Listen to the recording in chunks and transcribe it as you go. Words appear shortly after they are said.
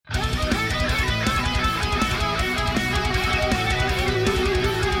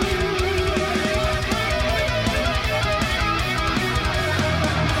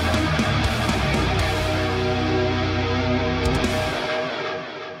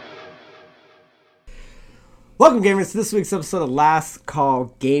Welcome, gamers, to this week's episode of Last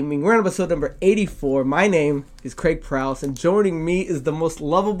Call Gaming. We're on episode number 84. My name is Craig Prowse, and joining me is the most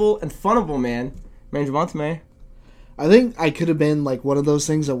lovable and funnable man, Javante. I think I could have been like one of those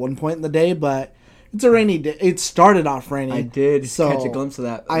things at one point in the day, but it's a rainy day. It started off rainy. I did catch a glimpse of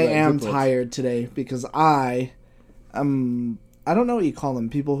that. I am tired today because I don't know what you call them.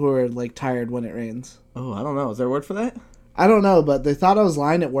 People who are like tired when it rains. Oh, I don't know. Is there a word for that? I don't know, but they thought I was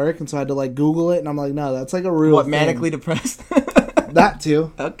lying at work, and so I had to like Google it, and I'm like, no, that's like a real thing. Manically depressed? That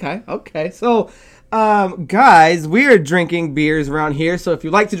too. Okay. So, guys, we are drinking beers around here, so if you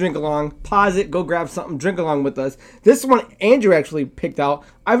like to drink along, pause it, go grab something, drink along with us. This one Andrew actually picked out.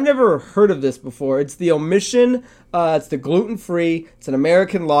 I've never heard of this before. It's the Omission. It's the gluten-free. It's an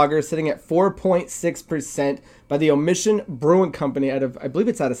American lager sitting at 4.6% by the Omission Brewing Company out of, I believe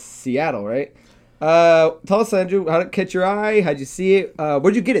it's out of Seattle, right? Tell us, Andrew, how did it catch your eye? How'd you see it?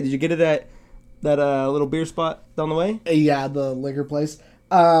 Where'd you get it? Did you get it at that little beer spot down the way? Yeah, the liquor place.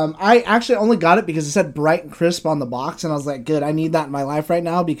 I actually only got it because it said Bright and Crisp on the box, and I was like, good, I need that in my life right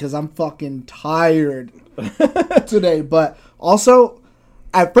now because I'm fucking tired today. But also,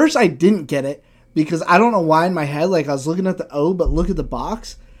 at first I didn't get it because I don't know why in my head, like I was looking at the O, but look at the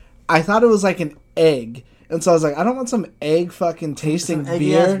box. I thought it was like an egg. And so I was like, I don't want some egg fucking tasting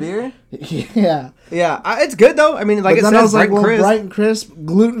beer. Yeah. Yeah, it's good though. I mean, like it says, I was like, well, Bright and Crisp,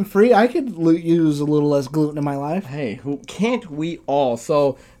 gluten free. I could use a little less gluten in my life. Hey, who can't we all?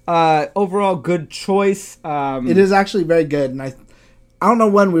 So, overall, good choice. It is actually very good, and I don't know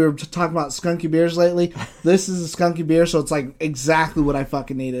when we were talking about skunky beers lately. This is a skunky beer, so it's like exactly what I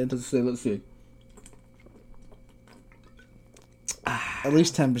fucking needed. Let's see. At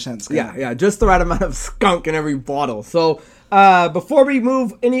least 10% skunk. Yeah, just the right amount of skunk in every bottle. So, before we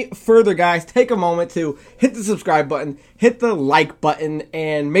move any further, guys, take a moment to hit the subscribe button, hit the like button,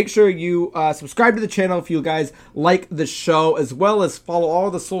 and make sure you subscribe to the channel if you guys like the show, as well as follow all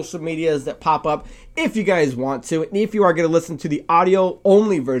the social medias that pop up if you guys want to. And if you are going to listen to the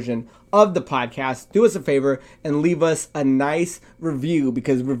audio-only version of the podcast, do us a favor and leave us a nice review,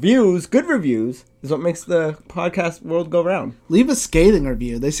 because good reviews, is what makes the podcast world go round. Leave a scathing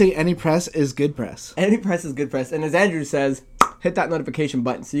review. They say any press is good press. Any press is good press. And as Andrew says, hit that notification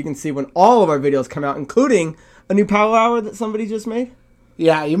button so you can see when all of our videos come out, including a new Power Hour that somebody just made.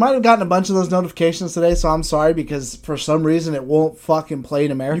 Yeah, you might have gotten a bunch of those notifications today, so I'm sorry, because for some reason it won't fucking play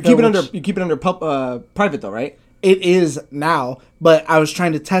in America. You keep it under private though, right? It is now, but I was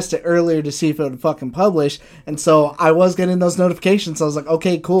trying to test it earlier to see if it would fucking publish, and so I was getting those notifications, so I was like,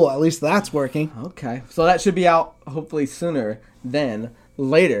 okay, cool, at least that's working. Okay, so that should be out hopefully sooner than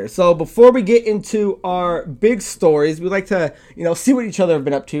later. So before we get into our big stories, we like to, see what each other have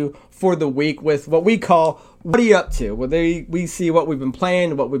been up to for the week with what we call What Are You Up To? Where we see what we've been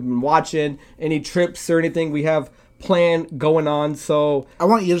playing, what we've been watching, any trips or anything we have plan going on. So I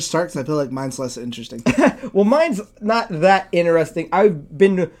want you to start because I feel like mine's less interesting. Well, mine's not that interesting.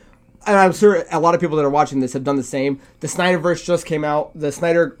 And I'm sure a lot of people that are watching this have done the same. The Snyderverse just came out, the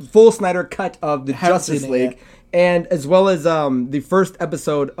full Snyder cut of the Justice League, and as well as the first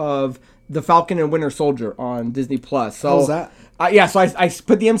episode of The Falcon and Winter Soldier on Disney Plus. So, how's that? So I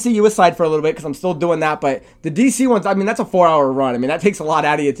put the MCU aside for a little bit because I'm still doing that. But the DC ones, I mean, that's a 4-hour run. I mean, that takes a lot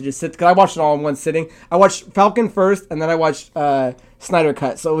out of you to just sit. Because I watched it all in one sitting. I watched Falcon first, and then I watched Snyder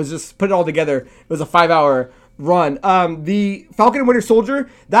Cut. So it was just put it all together. It was a 5-hour run. The Falcon and Winter Soldier,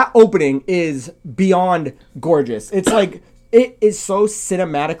 that opening is beyond gorgeous. It's like, it is so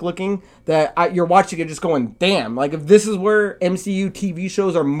cinematic looking that you're watching it just going, damn. Like, if this is where MCU TV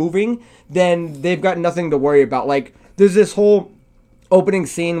shows are moving, then they've got nothing to worry about. Like, there's this whole opening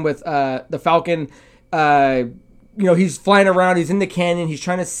scene with the Falcon. He's flying around. He's in the canyon. He's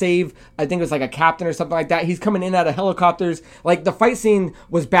trying to save, I think it was like a captain or something like that. He's coming in out of helicopters. Like, the fight scene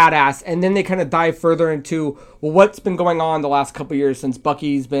was badass. And then they kind of dive further into, well, what's been going on the last couple years since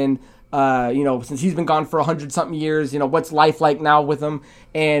Bucky's been, since he's been gone for 100-something years. What's life like now with him,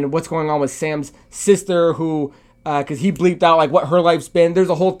 and what's going on with Sam's sister, who, because he bleeped out like what her life's been. There's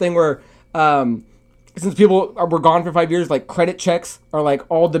a whole thing where, since people were gone for 5 years, like credit checks are like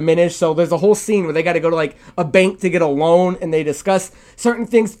all diminished. So there's a whole scene where they got to go to like a bank to get a loan, and they discuss certain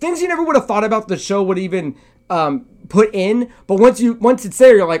things you never would have thought about the show would even put in. But once it's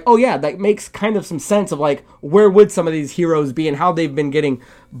there, you're like, oh yeah, that makes kind of some sense of like where would some of these heroes be and how they've been getting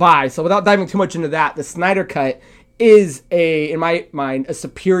by. So without diving too much into that, the Snyder Cut is in my mind, a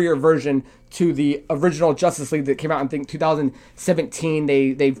superior version to the original Justice League that came out in, I think, 2017.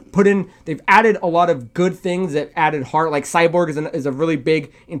 They've added a lot of good things that added heart. Like Cyborg is a really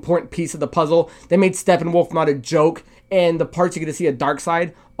big, important piece of the puzzle. They made Steppenwolf not a joke and the parts you get to see a dark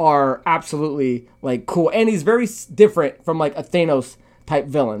side are absolutely like cool. And he's very different from like a Thanos type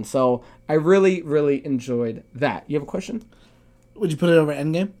villain. So I really, really enjoyed that. You have a question? Would you put it over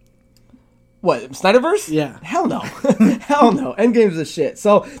Endgame? What, Snyderverse? Yeah. Hell no. Hell no. Endgame's the shit.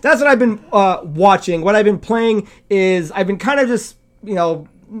 So that's what I've been watching. What I've been playing is I've been kind of just,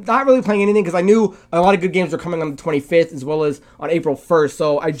 not really playing anything because I knew a lot of good games were coming on the 25th as well as on April 1st.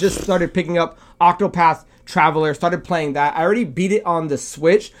 So I just started picking up Octopath Traveler, started playing that. I already beat it on the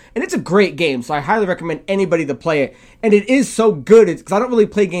Switch, and it's a great game, so I highly recommend anybody to play it. And it is so good, because I don't really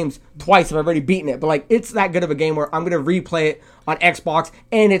play games twice if I've already beaten it, but like it's that good of a game where I'm going to replay it on Xbox,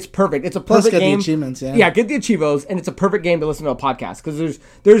 and it's perfect. It's a perfect game. Plus get the achievements, yeah. Yeah, get the achievos, and it's a perfect game to listen to a podcast, because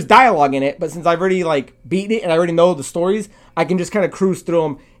there's dialogue in it, but since I've already like beaten it and I already know the stories, I can just kind of cruise through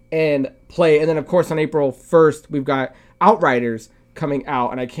them and play. And then, of course, on April 1st, we've got Outriders coming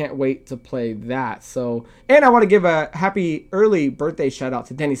out, and I can't wait to play that. So, and I want to give a happy early birthday shout out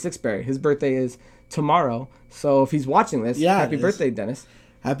to Denny Sixberry. His birthday is tomorrow, so if he's watching this, happy birthday, Dennis.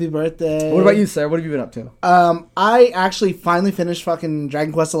 Happy birthday. What about you, sir? What have you been up to? I actually finally finished fucking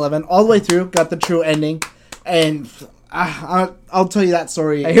Dragon Quest 11 all the way through, got the true ending, and I'll tell you that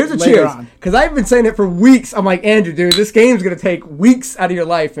story. Hey, here's a later cheers, because I've been saying it for weeks. I'm like, Andrew, dude, this game's gonna take weeks out of your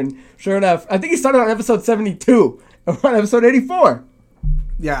life, and sure enough, I think he started on episode 72. I'm on episode 84.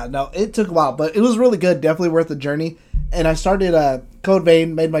 Yeah, no, it took a while, but it was really good. Definitely worth the journey. And I started Code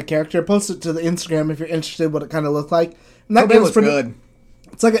Vein, made my character, posted it to the Instagram if you're interested what it kind of looked like. And that game was pretty good.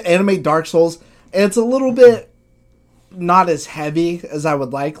 It's like an anime Dark Souls, and it's a little bit not as heavy as I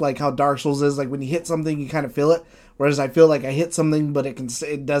would like how Dark Souls is. Like when you hit something, you kind of feel it. Whereas I feel like I hit something, but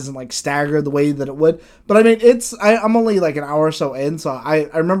it doesn't like stagger the way that it would. But I mean, I'm only like an hour or so in, so I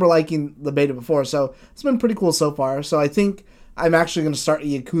remember liking the beta before, so it's been pretty cool so far. So I think I'm actually going to start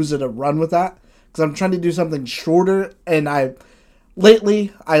Yakuza to run with that, because I'm trying to do something shorter, and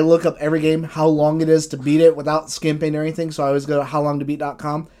lately I look up every game, how long it is to beat it without skimping or anything, so I always go to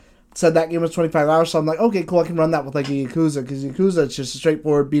howlongtobeat.com. It said that game was 25 hours, so I'm like, okay, cool, I can run that with like a Yakuza, because Yakuza, it's just a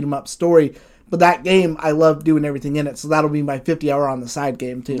straightforward beat-em-up story. But that game, I love doing everything in it, so that'll be my 50-hour on the side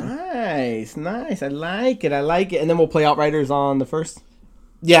game, too. Nice. I like it. And then we'll play Outriders on the 1st?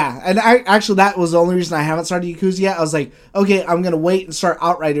 Yeah, and actually, that was the only reason I haven't started Yakuza yet. I was like, okay, I'm going to wait and start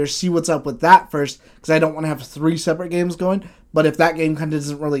Outriders, see what's up with that first, because I don't want to have 3 separate games going. But if that game kind of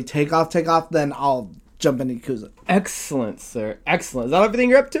doesn't really take off, then I'll jump into Yakuza. Excellent, sir. Excellent. Is that everything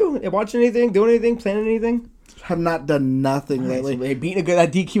you're up to? Watching anything? Doing anything? Planning anything? Have not done nothing lately. So beating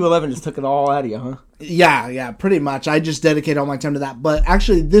that DQ11 just took it all out of you, huh? Yeah, pretty much. I just dedicate all my time to that. But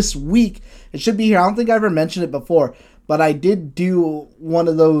actually, this week, it should be here. I don't think I ever mentioned it before, but I did do one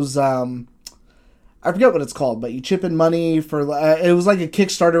of those, I forget what it's called, but you chip in money for, it was like a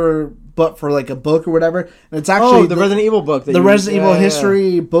Kickstarter, but for like a book or whatever. And it's actually the Resident Evil book. The Resident Evil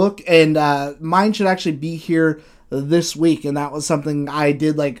history book, and mine should actually be here this week, and that was something I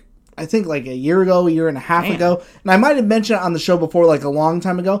did I think like a year and a half ago. And I might have mentioned it on the show before, like a long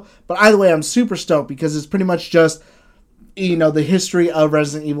time ago. But either way, I'm super stoked because it's pretty much just, the history of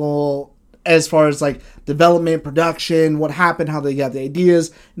Resident Evil as far as like development, production, what happened, how they got the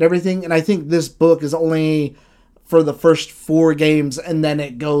ideas and everything. And I think this book is only for the first 4 games, and then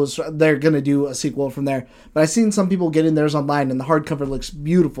they're going to do a sequel from there. But I've seen some people getting theirs online, and the hardcover looks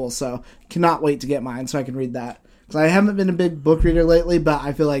beautiful. So cannot wait to get mine so I can read that. I haven't been a big book reader lately, but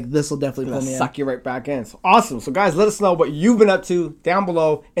I feel like this will definitely pull me in. Suck you right back in. So awesome. So guys, let us know what you've been up to down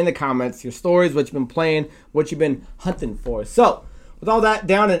below in the comments. Your stories, what you've been playing, what you've been hunting for. So with all that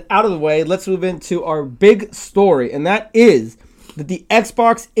down and out of the way, let's move into our big story. And that is that the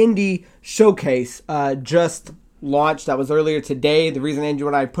Xbox Indie Showcase just launched. That was earlier today. The reason Andrew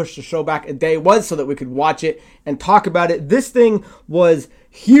and I pushed the show back a day was so that we could watch it and talk about it. This thing was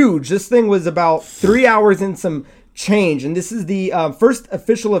huge. This thing was about 3 hours and some change, and this is the first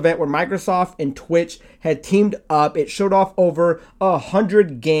official event where Microsoft and Twitch had teamed up. It showed off over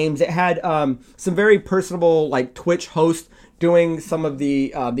 100 games. It had some very personable like Twitch hosts doing some of the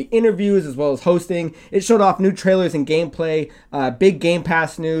interviews as well as hosting. It showed off new trailers and gameplay, big Game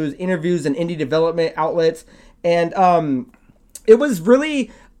Pass news, interviews and indie development outlets, and it was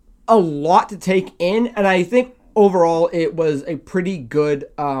really a lot to take in, and I think overall it was a pretty good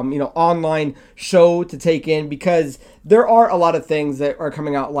online show to take in, because there are a lot of things that are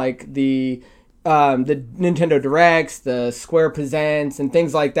coming out, like the Nintendo Directs, the Square Presents, and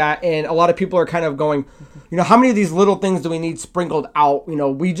things like that, and a lot of people are kind of going, how many of these little things do we need sprinkled out?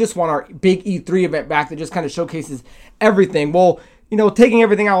 We just want our big E3 event back that just kind of showcases everything. Well, taking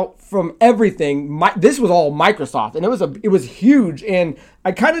everything out from everything, this was all Microsoft, and it was huge, and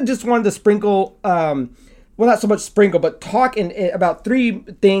I kind of just wanted to sprinkle well, not so much sprinkle, but talk about three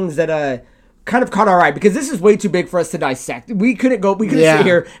things that kind of caught our eye, because this is way too big for us to dissect. We couldn't sit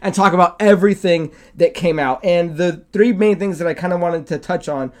here and talk about everything that came out. And the three main things that I kind of wanted to touch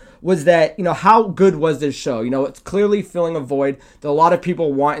on was that, how good was this show? It's clearly filling a void that a lot of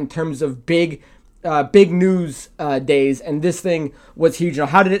people want in terms of big news days, and this thing was huge.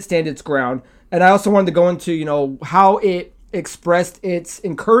 How did it stand its ground? And I also wanted to go into, how it expressed its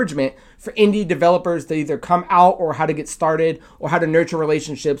encouragement for indie developers to either come out, or how to get started, or how to nurture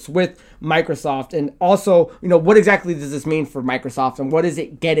relationships with Microsoft. And also, what exactly does this mean for Microsoft, and what is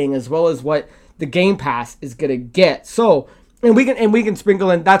it getting, as well as what the Game Pass is going to get. So, and we can sprinkle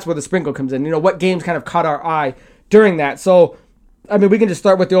in, that's where the sprinkle comes in, what games kind of caught our eye during that. So, I mean, we can just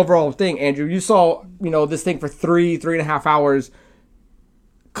start with the overall thing. Andrew, you saw, this thing for 3.5 hours.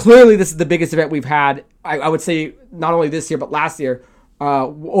 Clearly, this is the biggest event we've had, I would say, not only this year, but last year.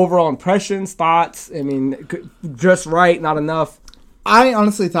 Overall impressions, thoughts, I mean, just right, not enough. I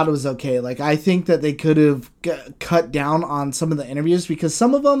honestly thought it was okay. Like, I think that they could have cut down on some of the interviews, because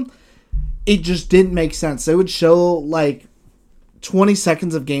some of them, it just didn't make sense. They would show, like, 20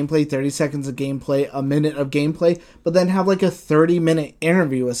 seconds of gameplay, 30 seconds of gameplay, a minute of gameplay, but then have, like, a 30-minute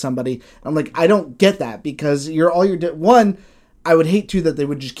interview with somebody. I'm like, I don't get that, because one, I would hate, too, that they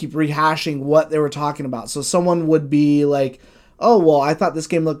would just keep rehashing what they were talking about. So someone would be like, oh, well, I thought this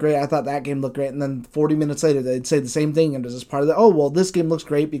game looked great, I thought that game looked great, and then 40 minutes later, they'd say the same thing, and as part of that, oh, well, this game looks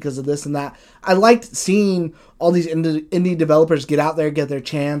great because of this and that. I liked seeing all these indie developers get out there, get their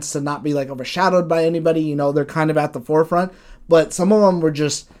chance to not be, like, overshadowed by anybody, they're kind of at the forefront, but some of them were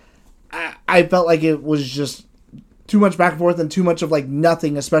just, I felt like it was just too much back and forth and too much of, like,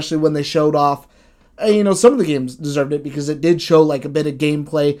 nothing, especially when they showed off, some of the games deserved it, because it did show, like, a bit of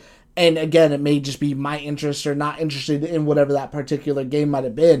gameplay. And again, it may just be my interest or not interested in whatever that particular game might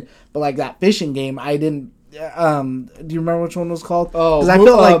have been. But like that fishing game, I didn't. Do you remember which one was called? Oh, I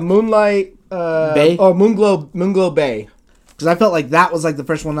felt like Moonlight Bay. Oh, Moonglow Bay. Because I felt like that was like the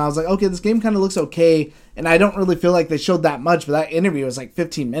first one. And I was like, okay, this game kind of looks okay, and I don't really feel like they showed that much. But that interview was like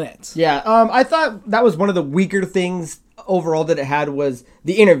 15 minutes. Yeah, I thought that was one of the weaker things overall that it had, was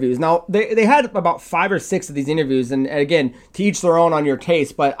the interviews. Now, they had about 5 or 6 of these interviews, and again, to each their own on your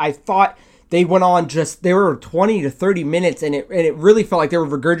taste, but I thought they went on they were 20 to 30 minutes, and it really felt like they were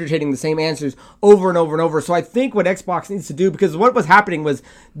regurgitating the same answers over and over and over. So I think what Xbox needs to do, because what was happening was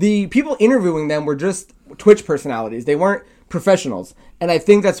the people interviewing them were just Twitch personalities. They weren't professionals, and I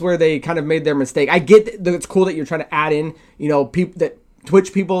think that's where they kind of made their mistake. I get that it's cool that you're trying to add in, people that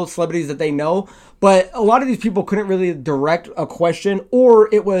Twitch people, celebrities that they know, but a lot of these people couldn't really direct a question, or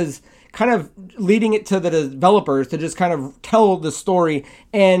it was kind of leading it to the developers to just kind of tell the story.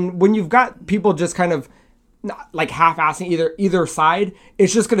 And when you've got people just kind of like half-assing either side,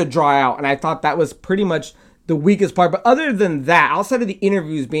 it's just going to dry out. And I thought that was pretty much the weakest part. But other than that, outside of the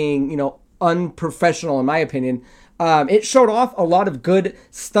interviews being, unprofessional in my opinion, it showed off a lot of good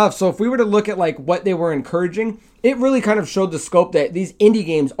stuff. So if we were to look at like what they were encouraging, it really kind of showed the scope that these indie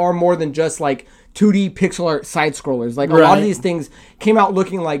games are more than just like 2D pixel art side scrollers. Like a lot of these things came out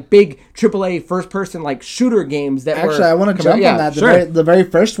looking like big AAA first person like shooter games that actually I want to jump on that. The very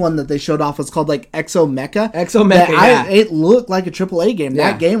first one that they showed off was called like Exomecha. It looked like a AAA game.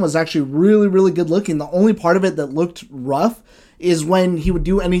 That game was actually really, really good looking. The only part of it that looked rough is when he would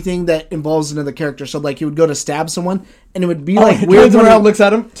do anything that involves another character. So, like, he would go to stab someone, and it would be, like, weird. Turns around, looks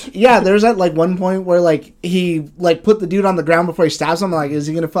at him. Yeah, there's at, like, one point where, like, he, like, put the dude on the ground before he stabs him. Like, is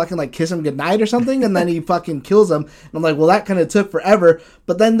he gonna fucking, like, kiss him goodnight or something? And then he fucking kills him. And I'm like, well, that kind of took forever.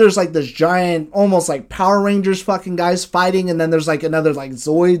 But then there's, like, this giant, almost, like, Power Rangers fucking guys fighting. And then there's, like, another, like,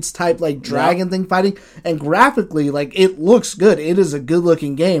 Zoids type, like, dragon thing fighting. And graphically, like, it looks good. It is a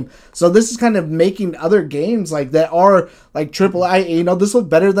good-looking game. So this is kind of making other games, like, that are, like, AAA, this looked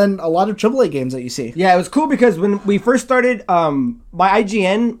better than a lot of AAA games that you see. Yeah, it was cool because when we first started, my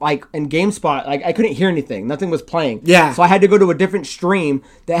IGN, like, and GameSpot, like, I couldn't hear anything. Nothing was playing. Yeah. So I had to go to a different stream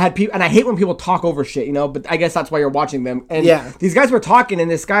that had people, and I hate when people talk over shit, but I guess that's why you're watching them. And these guys were talking,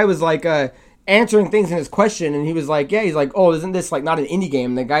 and this guy was, like, answering things in his question, and he was like, he's like, oh, isn't this like not an indie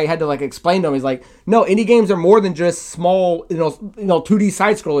game? And the guy had to like explain to him, he's like, no, indie games are more than just small 2D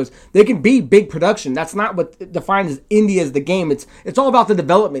side scrollers. They can be big production. That's not what defines indie as the game. It's all about the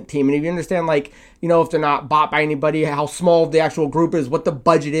development team. And if you understand, like, if they're not bought by anybody, how small the actual group is, what the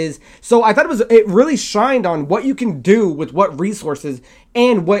budget is. So I thought it really shined on what you can do with what resources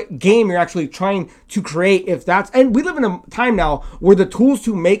and what game you're actually trying to create. And we live in a time now where the tools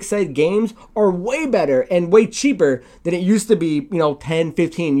to make said games are way better and way cheaper than it used to be, 10,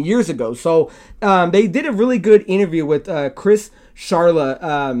 15 years ago. So they did a really good interview with Chris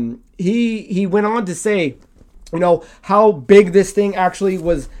Charla. He went on to say how big this thing actually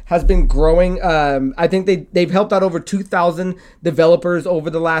has been growing. I think they've helped out over 2,000 developers over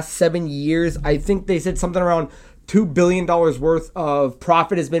the last 7 years. I think they said something around $2 billion worth of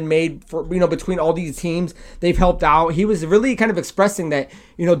profit has been made for, between all these teams. They've helped out. He was really kind of expressing that,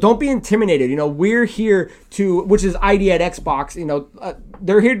 don't be intimidated. We're here which is ID at Xbox,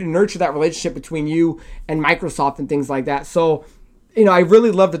 they're here to nurture that relationship between you and Microsoft and things like that. So, I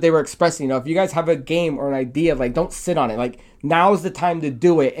really love that they were expressing, if you guys have a game or an idea, don't sit on it. Now's the time to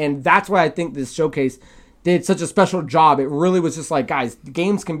do it. And that's why I think this showcase did such a special job. It really was just guys, the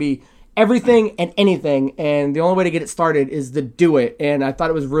games can be everything and anything. And the only way to get it started is to do it. And I thought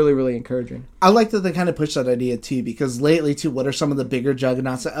it was really, really encouraging. I like that they kind of pushed that idea too, because lately too, what are some of the bigger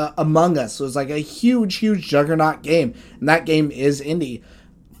juggernauts? Among Us was a huge, huge juggernaut game. And that game is indie.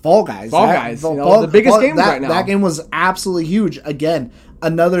 Fall Guys. The biggest game right now. That game was absolutely huge. Again,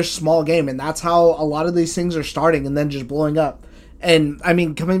 another small game, and that's how a lot of these things are starting and then just blowing up. And,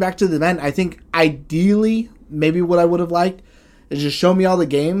 coming back to the event, I think ideally, maybe what I would have liked is just show me all the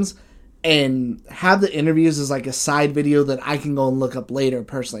games and have the interviews as a side video that I can go and look up later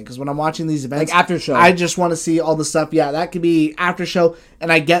personally. Because when I'm watching these events, after show, I just want to see all the stuff. Yeah, that could be after show,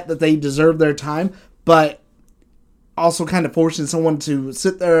 and I get that they deserve their time, but also kind of forcing someone to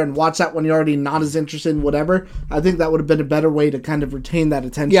sit there and watch that when you're already not as interested in whatever. I think that would have been a better way to kind of retain that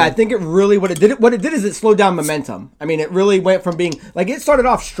attention. Yeah, I think it really, what it did is it slowed down momentum. It really went from being, it started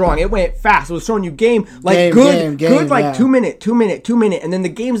off strong. It went fast. It was showing you good, 2 minute. And then the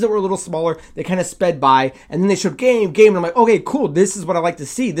games that were a little smaller, they kind of sped by. And then they showed game. And I'm like, okay, cool. This is what I like to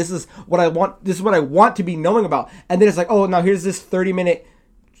see. This is what I want. This is what I want to be knowing about. And then it's oh, now here's this 30-minute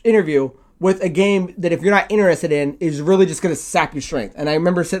interview with a game that if you're not interested in is really just going to sap your strength. And I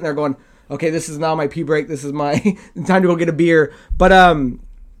remember sitting there going, okay, this is now my pee break. This is my time to go get a beer. But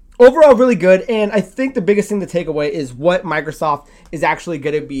overall, really good. And I think the biggest thing to take away is what Microsoft is actually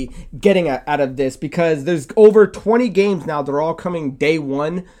going to be getting out of this, because there's over 20 games now that are all coming day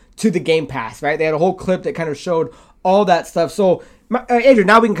one to the Game Pass, right? They had a whole clip that kind of showed all that stuff. So Andrew,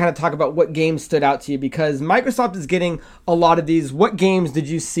 now we can kind of talk about what games stood out to you, because Microsoft is getting a lot of these. What games did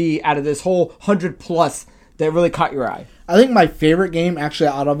you see out of this whole 100 plus that really caught your eye? I think my favorite game actually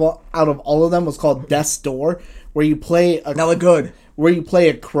out of all of them was called Death's Door, where you play where you play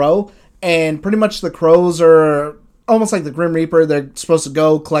a crow, and pretty much the crows are almost like the Grim Reaper. They're supposed to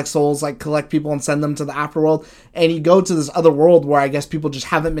go collect souls, collect people and send them to the afterworld. And you go to this other world where I guess people just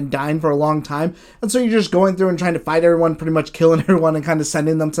haven't been dying for a long time. And so you're just going through and trying to fight everyone, pretty much killing everyone and kind of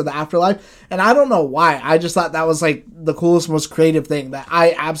sending them to the afterlife. And I don't know why. I just thought that was the coolest, most creative thing. That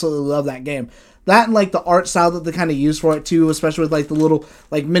I absolutely love that game. That and the art style that they kind of use for it too, especially with the little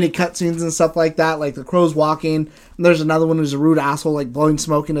mini cutscenes and stuff like that, the crows walking. And there's another one who's a rude asshole, blowing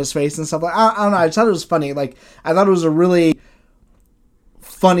smoke in his face and stuff I don't know. I just thought it was funny. I thought it was a really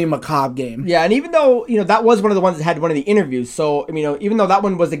funny, macabre game. Yeah, and even though that was one of the ones that had one of the interviews, so even though that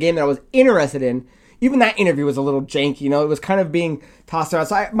one was the game that I was interested in, even that interview was a little janky. It was kind of being tossed around.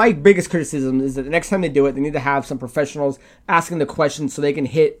 So my biggest criticism is that the next time they do it, they need to have some professionals asking the questions so they can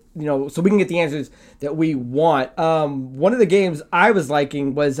hit, so we can get the answers that we want. One of the games I was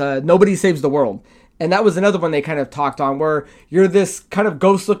liking was Nobody Saves the World. And that was another one they kind of talked on, where you're this kind of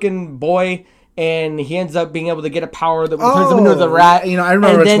ghost-looking boy, and he ends up being able to get a power that turns him into the rat. I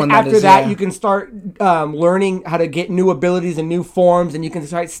remember which one that is. And then after that, yeah. You can start learning how to get new abilities and new forms, and you can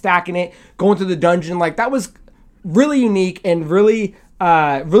start stacking it, going through the dungeon. That was really unique and really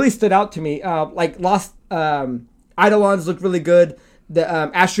stood out to me. Lost Eidolons looked really good. The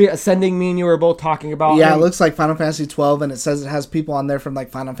Astria Ascending, me and you were both talking about. Yeah, it looks like Final Fantasy 12, and it says it has people on there from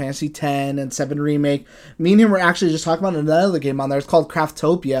Final Fantasy 10 and 7 Remake. Me and him were actually just talking about another game on there. It's called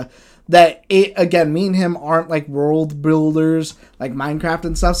Craftopia. That again, me and him aren't world builders like Minecraft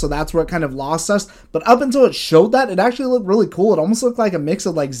and stuff, so that's where it kind of lost us. But up until it showed that, it actually looked really cool. It almost looked like a mix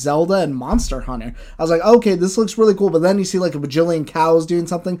of Zelda and Monster Hunter. I was like, okay, this looks really cool. But then you see a bajillion cows doing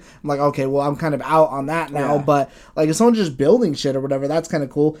something. I'm like, okay, well, I'm kind of out on that now. Yeah. But if someone's just building shit or whatever, that's kind of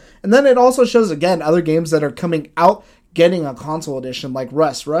cool. And then it also shows again other games that are coming out, getting a console edition, like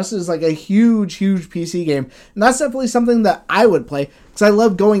Rust. Rust is a huge, huge PC game. And that's definitely something that I would play, because I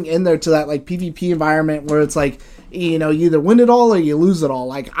love going in there to that PvP environment where it's you either win it all or you lose it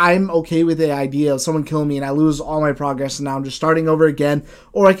all. I'm okay with the idea of someone killing me and I lose all my progress and now I'm just starting over again,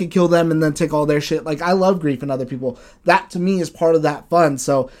 or I could kill them and then take all their shit. I love griefing other people. That to me is part of that fun.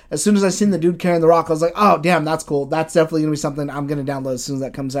 So as soon as I seen the dude carrying the rock, I was like, oh damn, that's cool. That's definitely gonna be something I'm gonna download as soon as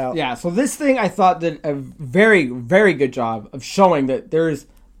that comes out. Yeah, so this thing I thought did a very, very good job of showing that there's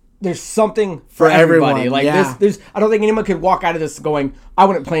there's something for everybody. everyone, Like yeah. there's I don't think anyone could walk out of this going, I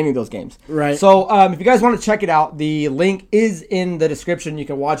wouldn't play any of those games. Right. So if you guys want to check it out, the link is in the description. You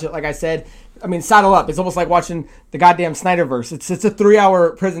can watch it. Like I said, I mean, saddle up. It's almost like watching the goddamn Snyderverse. It's a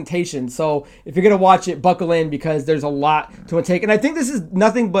 3-hour presentation. So if you're gonna watch it, buckle in because there's a lot to take. And I think this is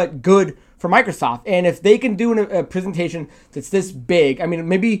nothing but good for Microsoft. And if they can do a presentation that's this big, I mean,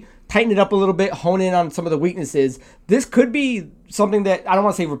 maybe tighten it up a little bit, hone in on some of the weaknesses. This could be something that I don't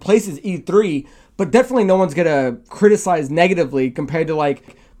want to say replaces E3, but definitely no one's gonna criticize negatively compared to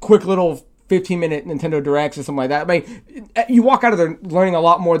like quick little 15-minute Nintendo Directs or something like that. I mean, you walk out of there learning a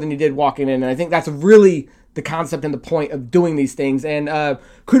lot more than you did walking in, and I think that's really the concept and the point of doing these things. And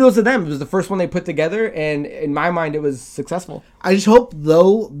kudos to them. It was the first one they put together, and in my mind, it was successful. I just hope,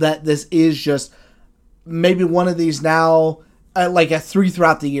 though, that this is just maybe one of these now, like a 3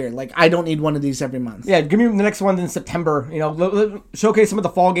 throughout the year. Like, I don't need one of these every month. Yeah, give me the next one in September. You know, showcase some of the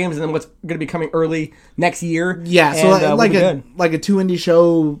fall games and then what's going to be coming early next year. Yeah, so and, like we'll a 2 indie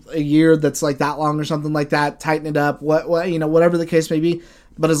show a year that's like that long or something like that. Tighten it up, what you know, whatever the case may be.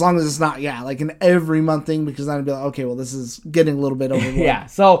 But as long as it's not, like an every month thing, because then I'd be like, okay, well, this is getting a little bit overboard. Yeah,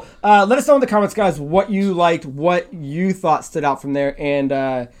 so let us know in the comments, guys, what you liked, what you thought stood out from there,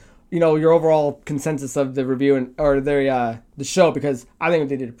 and your overall consensus of the review or the show, because I think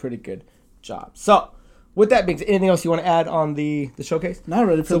they did a pretty good job. So, with that being said, anything else you want to add on the showcase? Not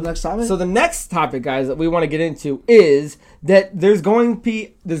ready for the next topic. So the next topic, guys, that we want to get into is that there's going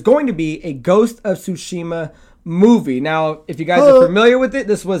to be a Ghost of Tsushima movie. Now, if you guys are familiar with it,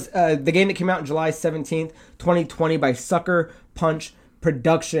 this was the game that came out on July 17th, 2020 by Sucker Punch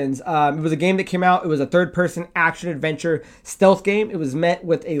Productions. It was a game that came out. It was a third-person action-adventure stealth game. It was met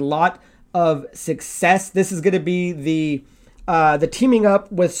with a lot of success. This is going to be the teaming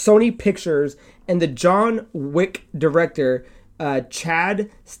up with Sony Pictures and the John Wick director,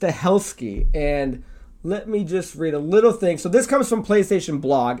 Chad Stahelski. And let me just read a little thing. So this comes from PlayStation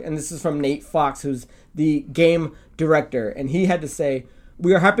Blog, and this is from Nate Fox, who's the game director. And he had to say,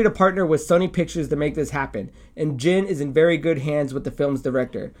 "We are happy to partner with Sony Pictures to make this happen, and Jin is in very good hands with the film's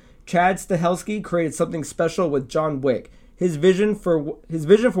director. Chad Stahelski created something special with John Wick. His vision for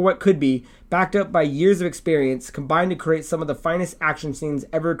what could be, backed up by years of experience, combined to create some of the finest action scenes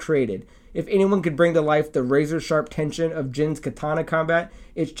ever created. If anyone could bring to life the razor-sharp tension of Jin's katana combat,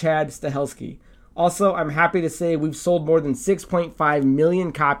 it's Chad Stahelski. Also, I'm happy to say we've sold more than 6.5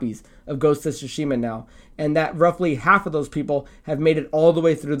 million copies of Ghost of Tsushima now, and that roughly half of those people have made it all the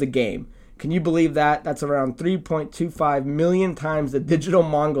way through the game. Can you believe that? That's around 3.25 million times the digital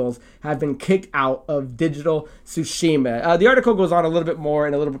Mongols have been kicked out of digital Tsushima." The article goes on a little bit more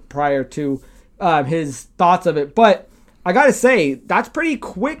and a little bit prior to his thoughts of it, but I gotta say, that's pretty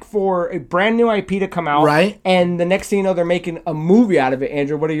quick for a brand new IP to come out. Right. And the next thing you know, they're making a movie out of it.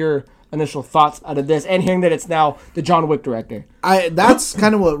 Andrew, what are your initial thoughts out of this, and hearing that it's now the John Wick director? That's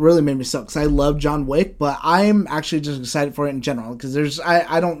kind of what really made me suck, because I love John Wick, but I'm actually just excited for it in general, because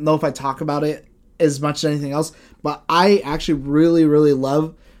I don't know if I talk about it as much as anything else, but I actually really, really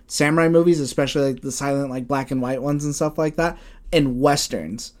love samurai movies, especially like the silent, like black and white ones and stuff like that, and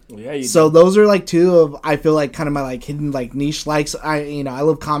westerns. Yeah, so those are like two of, I feel like, kind of my like hidden like niche likes. I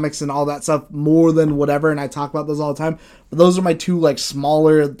love comics and all that stuff more than whatever, and I talk about those all the time. But those are my two like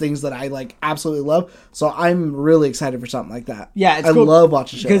smaller things that I like absolutely love. So I'm really excited for something like that. Yeah, it's I cool love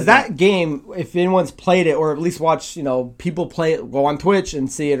watching shit because like that game, if anyone's played it or at least watched, people play it, go on Twitch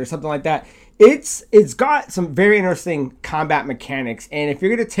and see it or something like that. It's got some very interesting combat mechanics, and if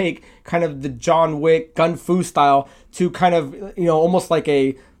you're gonna take kind of the John Wick gun fu style to kind of almost like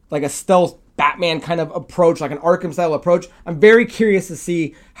a stealth Batman kind of approach, like an Arkham style approach, I'm very curious to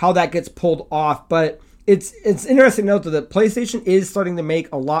see how that gets pulled off. But it's interesting to note that PlayStation is starting to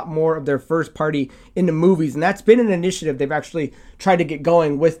make a lot more of their first party into movies, and that's been an initiative they've actually tried to get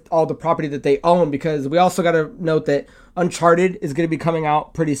going with all the property that they own, because we also got to note that Uncharted is going to be coming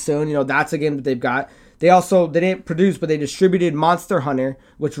out pretty soon. That's a game that they've got. They didn't produce, but they distributed Monster Hunter,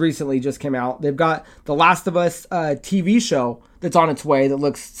 which recently just came out. They've got The Last of Us TV show that's on its way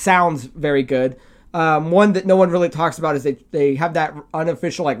that sounds very good. One that no one really talks about is they have that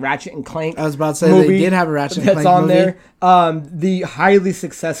unofficial like Ratchet and Clank. I was about to say movie they did have a Ratchet and Clank that's on movie. there. The highly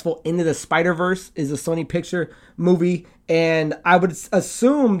successful Into the Spider-Verse is a Sony Picture movie, and I would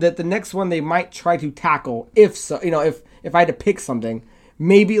assume that the next one they might try to tackle, if so, if I had to pick something,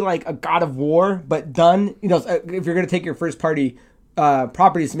 maybe like a God of War, but done. If you're gonna take your first party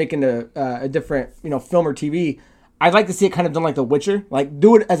properties to make into a different film or TV, I'd like to see it kind of done like The Witcher, like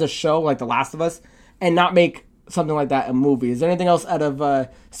do it as a show like The Last of Us, and not make something like that a movie. Is there anything else out of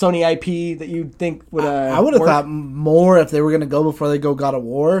Sony IP that you think would I would have thought more if they were going to go before they go God of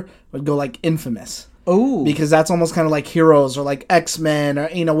War, would go like Infamous. Oh, because that's almost kind of like Heroes or like X-Men, or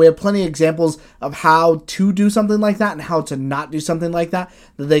we have plenty of examples of how to do something like that and how to not do something like that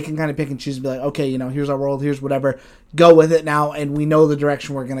they can kind of pick and choose and be like, okay, here's our world, here's whatever, go with it now, and we know the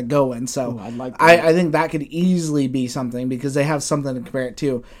direction we're going to go in. So I think that could easily be something because they have something to compare it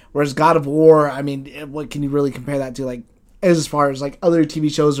to. Whereas God of War, I mean, what can you really compare that to? Like, as far as like other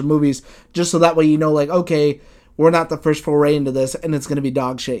TV shows or movies, just so that way like, okay, we're not the first foray into this, and it's going to be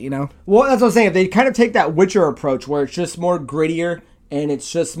dog shit, Well, that's what I'm saying. If they kind of take that Witcher approach where it's just more grittier and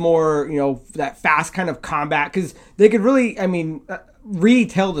it's just more, that fast kind of combat, because they could really,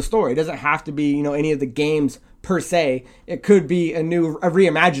 retell the story. It doesn't have to be, any of the games per se. It could be a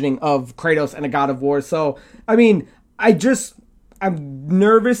reimagining of Kratos and a God of War. So, I'm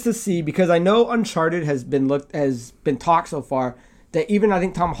nervous to see, because I know Uncharted has been talked so far, that even I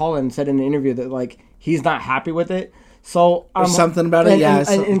think Tom Holland said in an interview that, like, he's not happy with it. So something about it, yeah.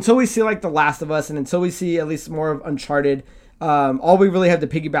 And until we see like The Last of Us, and until we see at least more of Uncharted, all we really have to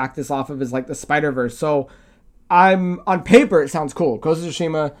piggyback this off of is like the Spider-Verse. So on paper it sounds cool. Ghost of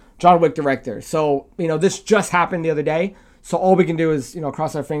Tsushima, John Wick director. So this just happened the other day. So all we can do is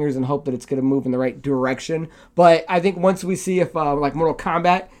cross our fingers and hope that it's going to move in the right direction. But I think once we see if like Mortal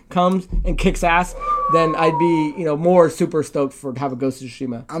Kombat comes and kicks ass, then I'd be more super stoked to have a Ghost of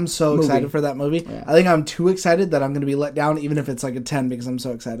Tsushima. I'm so excited for that movie. Yeah. I think I'm too excited that I'm going to be let down, even if it's like a 10, because I'm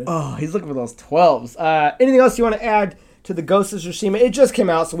so excited. Oh, he's looking for those 12s. Anything else you want to add to the Ghost of Tsushima? It just came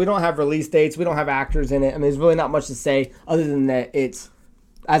out, so we don't have release dates. We don't have actors in it. There's really not much to say other than that it's,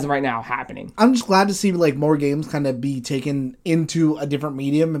 as of right now, happening. I'm just glad to see like more games kind of be taken into a different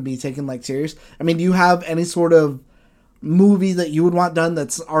medium and be taken like serious. Do you have any sort of movie that you would want done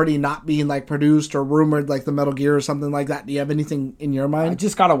that's already not being like produced or rumored, like the Metal Gear or something like that? Do you have anything in your mind?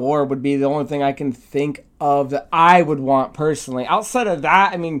 Just God of War would be the only thing I can think of that I would want personally. Outside of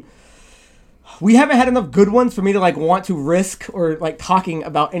that, we haven't had enough good ones for me to like want to risk or like talking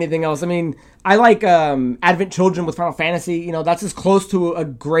about anything else. I like Advent Children with Final Fantasy. That's as close to a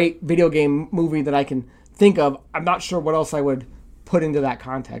great video game movie that I can think of. I'm not sure what else I would put into that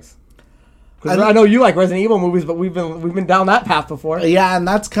context. Because I know you like Resident Evil movies, but we've been down that path before. Yeah, and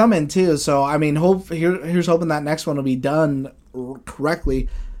that's coming too. So here's hoping that next one will be done correctly.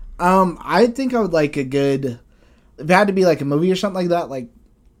 I think I would like a good. If it had to be like a movie or something like that, like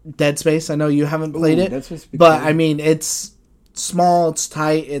Dead Space. I know you haven't played it, but it's small, it's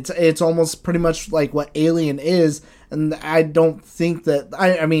tight, it's almost pretty much like what Alien is, and I don't think that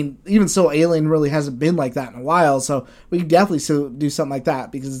even so, Alien really hasn't been like that in a while, so we could definitely still do something like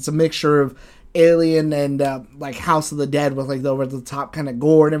that, because it's a mixture of Alien and like House of the Dead with like the over the top kind of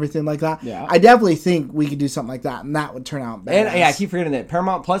gore and everything like that. Yeah, I definitely think we could do something like that, and that would turn out badass. And I keep forgetting that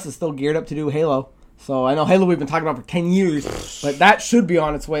Paramount Plus is still geared up to do Halo. So I know Halo we've been talking about for 10 years, but that should be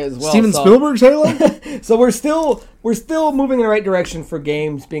on its way as well. Steven Spielberg's Halo? So we're still moving in the right direction for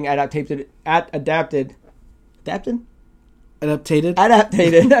games being adapted. I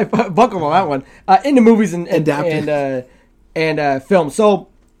buckled on that one. Into movies and film. So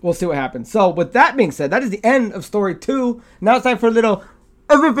we'll see what happens. So with that being said, that is the end of story 2. Now it's time for a little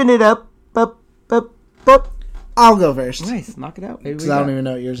ripping it up. I'll go first. Nice, knock it out. Because I don't even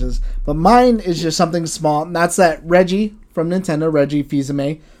know what yours is. But mine is just something small, and that's that Reggie from Nintendo, Reggie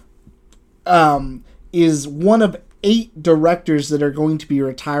Fils-Aimé, is one of 8 directors that are going to be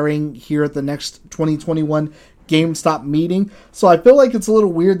retiring here at the next 2021 GameStop meeting. So I feel like it's a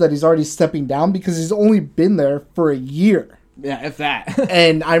little weird that he's already stepping down, because he's only been there for a year. Yeah, if that.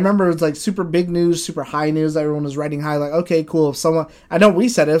 And I remember it was like super big news, super high news. Everyone was writing high, like, okay, cool. If someone could,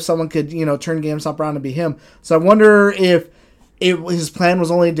 turn GameStop around and be him. So I wonder if his plan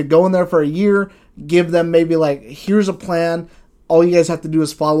was only to go in there for a year, give them maybe like, here's a plan. All you guys have to do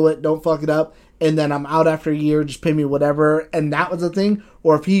is follow it. Don't fuck it up. And then I'm out after a year. Just pay me whatever. And that was the thing.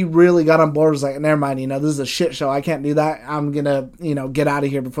 Or if he really got on board, was like, never mind, this is a shit show. I can't do that. I'm going to, get out of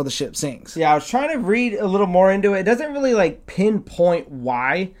here before the ship sinks. Yeah, I was trying to read a little more into it. It doesn't really, like, pinpoint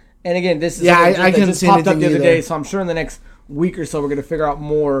why. And again, this is I couldn't see popped up the other either. day, so I'm sure in the next week or so we're going to figure out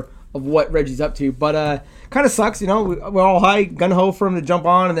more of what Reggie's up to. But kind of sucks, we're all high, gun-ho for him to jump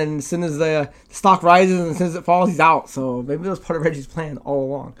on, and then as soon as the stock rises and as soon as it falls, he's out. So maybe that was part of Reggie's plan all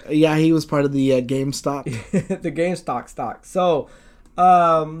along. Yeah, he was part of the GameStop. The GameStop stock. So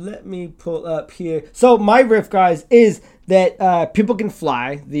let me pull up here. So my riff, guys, is that People Can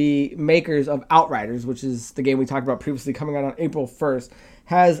Fly, the makers of Outriders, which is the game we talked about previously, coming out on April 1st,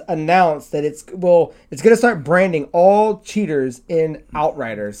 has announced that it's going to start branding all cheaters in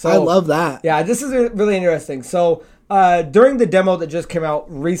Outriders. So I love that. Yeah, this is really interesting. So during the demo that just came out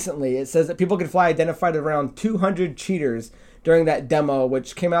recently, it says that People Can Fly identified around 200 cheaters during that demo,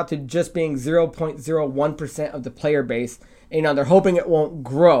 which came out to just being 0.01% of the player base. And, they're hoping it won't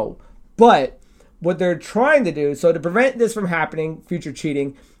grow. But what they're trying to do, so to prevent this from happening, future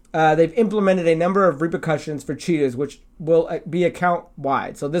cheating, they've implemented a number of repercussions for cheaters, which will be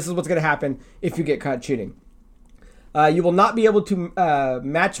account-wide. So this is what's going to happen if you get caught cheating. You will not be able to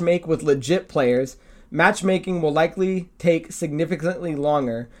matchmake with legit players. Matchmaking will likely take significantly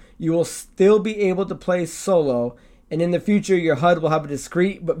longer. You will still be able to play solo. And in the future, your HUD will have a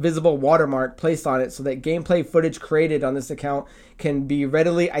discrete but visible watermark placed on it so that gameplay footage created on this account can be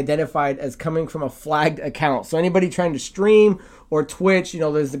readily identified as coming from a flagged account. So anybody trying to stream or Twitch,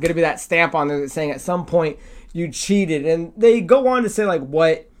 there's going to be that stamp on there that's saying at some point you cheated. And they go on to say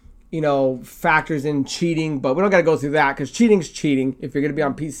what, factors in cheating, but we don't got to go through that because cheating's cheating if you're going to be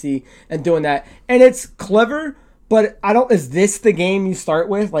on PC and doing that. And it's clever, but is this the game you start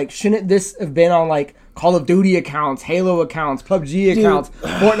with? Shouldn't this have been on Call of Duty accounts, Halo accounts, PUBG accounts,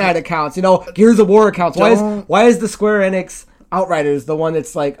 Fortnite accounts, Gears of War accounts? Why is the Square Enix Outriders the one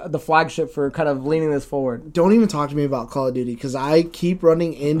that's the flagship for kind of leaning this forward? Don't even talk to me about Call of Duty because I keep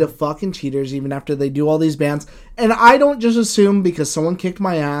running into fucking cheaters even after they do all these bans. And I don't just assume because someone kicked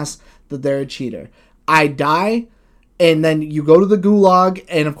my ass that they're a cheater. I die, and then you go to the gulag,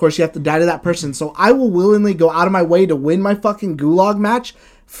 and of course you have to die to that person. So I will willingly go out of my way to win my fucking gulag match,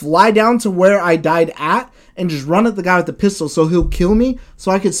 fly down to where I died at, and just run at the guy with the pistol so he'll kill me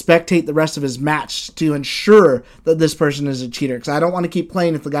so I could spectate the rest of his match to ensure that this person is a cheater. Because I don't want to keep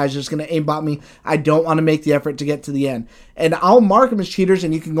playing if the guy's just going to aimbot me. I don't want to make the effort to get to the end. And I'll mark them as cheaters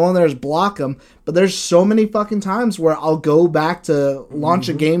and you can go in there as block them. But there's so many fucking times where I'll go back to launch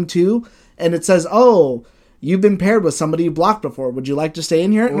a game too and it says, oh, you've been paired with somebody you blocked before. Would you like to stay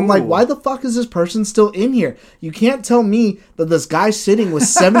in here? And I'm like, why the fuck is this person still in here? You can't tell me that this guy sitting with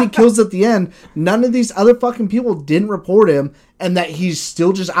 70 kills at the end, none of these other fucking people didn't report him, and that he's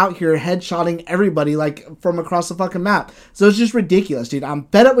still just out here headshotting everybody from across the fucking map. So it's just ridiculous, dude. I'm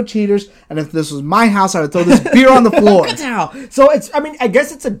fed up with cheaters, and if this was my house, I would throw this beer on the floor. So I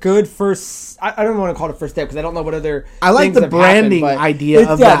guess it's a good first, I don't want to call it a first step because I don't know what other I like the branding idea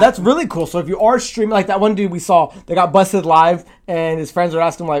of that. Yeah, that's really cool. So if you are streaming, like that one dude we saw that got busted live, and his friends are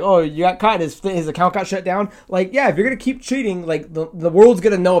asking oh, you got caught, his account got shut down. If you're going to keep cheating, the world's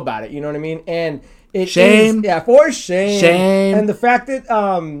going to know about it, you know what I mean? And shame. For shame. And the fact that,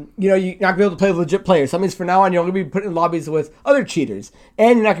 you're not going to be able to play with legit players. So that means from now on, you're going to be put in lobbies with other cheaters.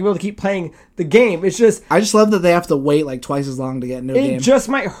 And you're not going to be able to keep playing the game. It's just... I just love that they have to wait twice as long to get into a game. It just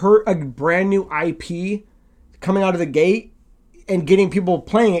might hurt a brand new IP coming out of the gate and getting people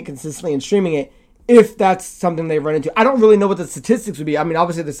playing it consistently and streaming it, if that's something they run into. I don't really know what the statistics would be. I mean,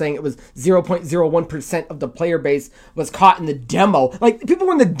 obviously they're saying it was 0.01% of the player base was caught in the demo. People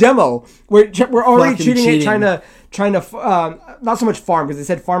in the demo were already cheating it, trying to not so much farm, because they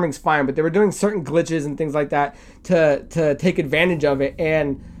said farming's fine, but they were doing certain glitches and things like that to take advantage of it.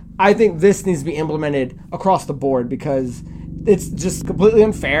 And I think this needs to be implemented across the board because it's just completely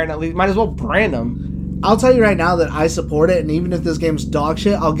unfair, and at least might as well brand them. I'll tell you right now that I support it, and even if this game's dog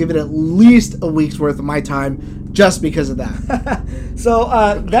shit, I'll give it at least a week's worth of my time just because of that. So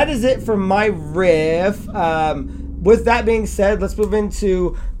that is it for my riff. With that being said, let's move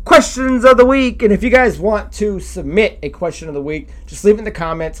into questions of the week. And if you guys want to submit a question of the week, just leave it in the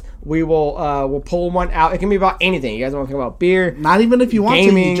comments. We will we'll pull one out. It can be about anything. You guys want to talk about beer? Not even if you want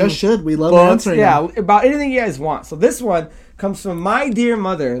gaming, to. You just should. We love books, answering them. About anything you guys want. So this one comes from my dear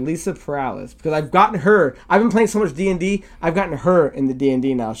mother, Lisa Perales, because I've been playing so much D&D, I've gotten her in the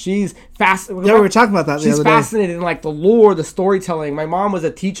D&D now. She's fast. Yeah, we were talking about that the other day. She's fascinated in the lore, the storytelling. My mom was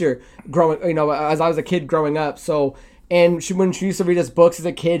a teacher as I was a kid growing up. So, and when she used to read us books as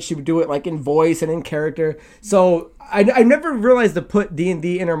a kid, she would do it in voice and in character. So I never realized to put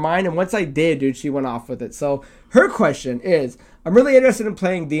D&D in her mind, and once I did, dude, she went off with it. So her question is, I'm really interested in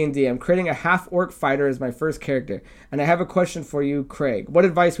playing D&D. I'm creating a half-orc fighter as my first character. And I have a question for you, Craig. What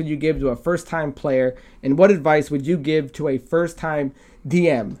advice would you give to a first-time player? And what advice would you give to a first-time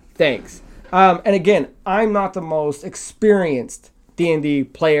DM? Thanks. And again, I'm not the most experienced D&D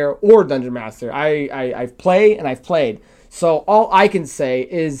player or Dungeon Master. I've played and I've played. So all I can say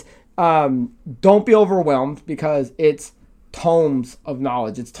is don't be overwhelmed because it's tomes of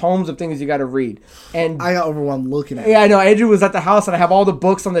knowledge. It's tomes of things you got to read. And I got overwhelmed looking at it. yeah, I know. Andrew was at the house, and I have all the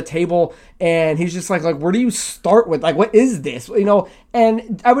books on the table, and he's just like, where do you start with? Like, what is this? You know?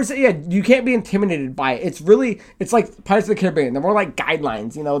 And I would say, yeah, you can't be intimidated by it. It's like Pirates of the Caribbean. They're more like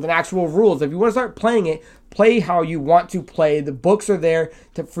guidelines, you know, than actual rules. If you want to start playing it, play how you want to play. The books are there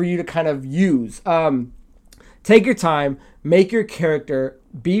for you to kind of use. Take your time, make your character,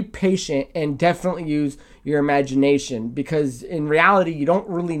 be patient, and definitely use your imagination, because in reality, you don't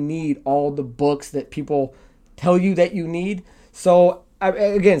really need all the books that people tell you that you need. So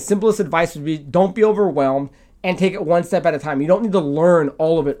again, simplest advice would be don't be overwhelmed and take it one step at a time. You don't need to learn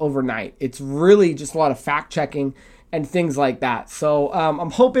all of it overnight. It's really just a lot of fact checking and things like that. So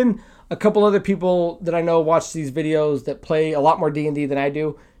I'm hoping a couple other people that I know watch these videos that play a lot more D&D than I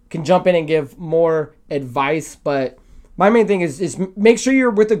do can jump in and give more advice. But my main thing is make sure you're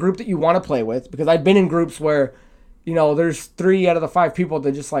with a group that you want to play with, because I've been in groups where, you know, there's 3 out of the 5 people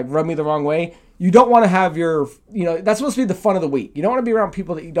that just like rub me the wrong way. You don't want to have your, you know, that's supposed to be the fun of the week. You don't want to be around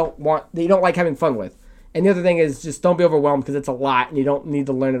people that you don't like having fun with. And the other thing is just don't be overwhelmed, because it's a lot and you don't need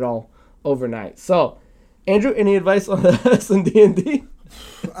to learn it all overnight. So, Andrew, any advice on us in D&D?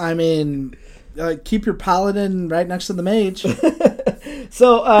 I mean, keep your paladin right next to the mage.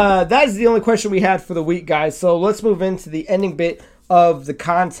 So that is the only question we had for the week, guys. So let's move into the ending bit of the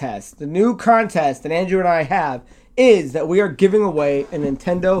contest. The new contest that Andrew and I have is that we are giving away a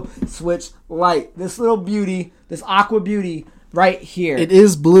Nintendo Switch Lite. This little beauty, this aqua beauty right here. It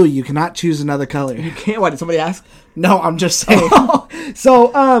is blue. You cannot choose another color. You can't. What, did somebody ask? No, I'm just saying.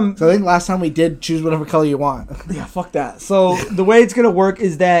 So I think last time we did choose whatever color you want. Yeah, fuck that. So the way it's going to work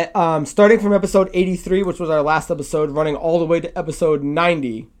is that starting from episode 83, which was our last episode, running all the way to episode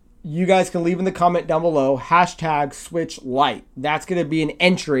 90, you guys can leave in the comment down below, #SwitchLite. That's going to be an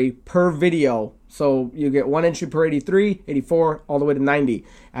entry per video. So you get one entry per 83, 84, all the way to 90.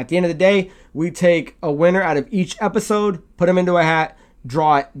 At the end of the day, we take a winner out of each episode, put them into a hat,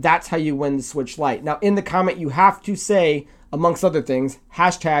 draw it. That's how you win the Switch Lite. Now, in the comment, you have to say, amongst other things,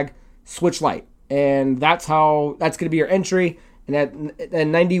 #SwitchLite. And that's going to be your entry. And at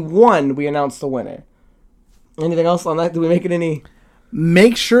 91, we announce the winner. Anything else on that? Do we make it any?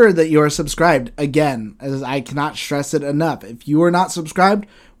 Make sure that you are subscribed. Again, as I cannot stress it enough. If you are not subscribed,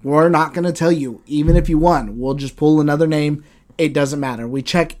 we're not going to tell you. Even if you won, we'll just pull another name. It doesn't matter. We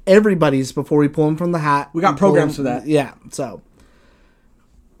check everybody's before we pull them from the hat. We got programs for that. Yeah, so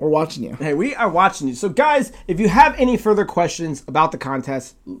we're watching you. Hey, we are watching you. So, guys, if you have any further questions about the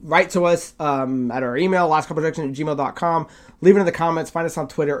contest, write to us at our email, lastcallprojection@gmail.com. Leave it in the comments. Find us on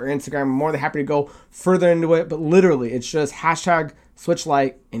Twitter or Instagram. I'm more than happy to go further into it. But literally, it's just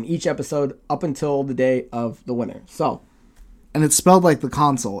 #SwitchLite in each episode up until the day of the winner. So, and it's spelled like the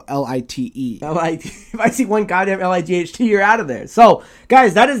console, Lite. If I see one goddamn Light, you're out of there. So,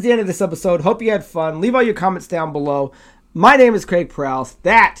 guys, that is the end of this episode. Hope you had fun. Leave all your comments down below. My name is Craig Prowse.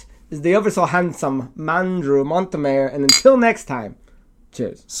 That is the ever so handsome Mandrew Montemayor. And until next time,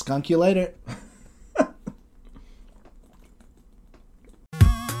 cheers. Skunk you later.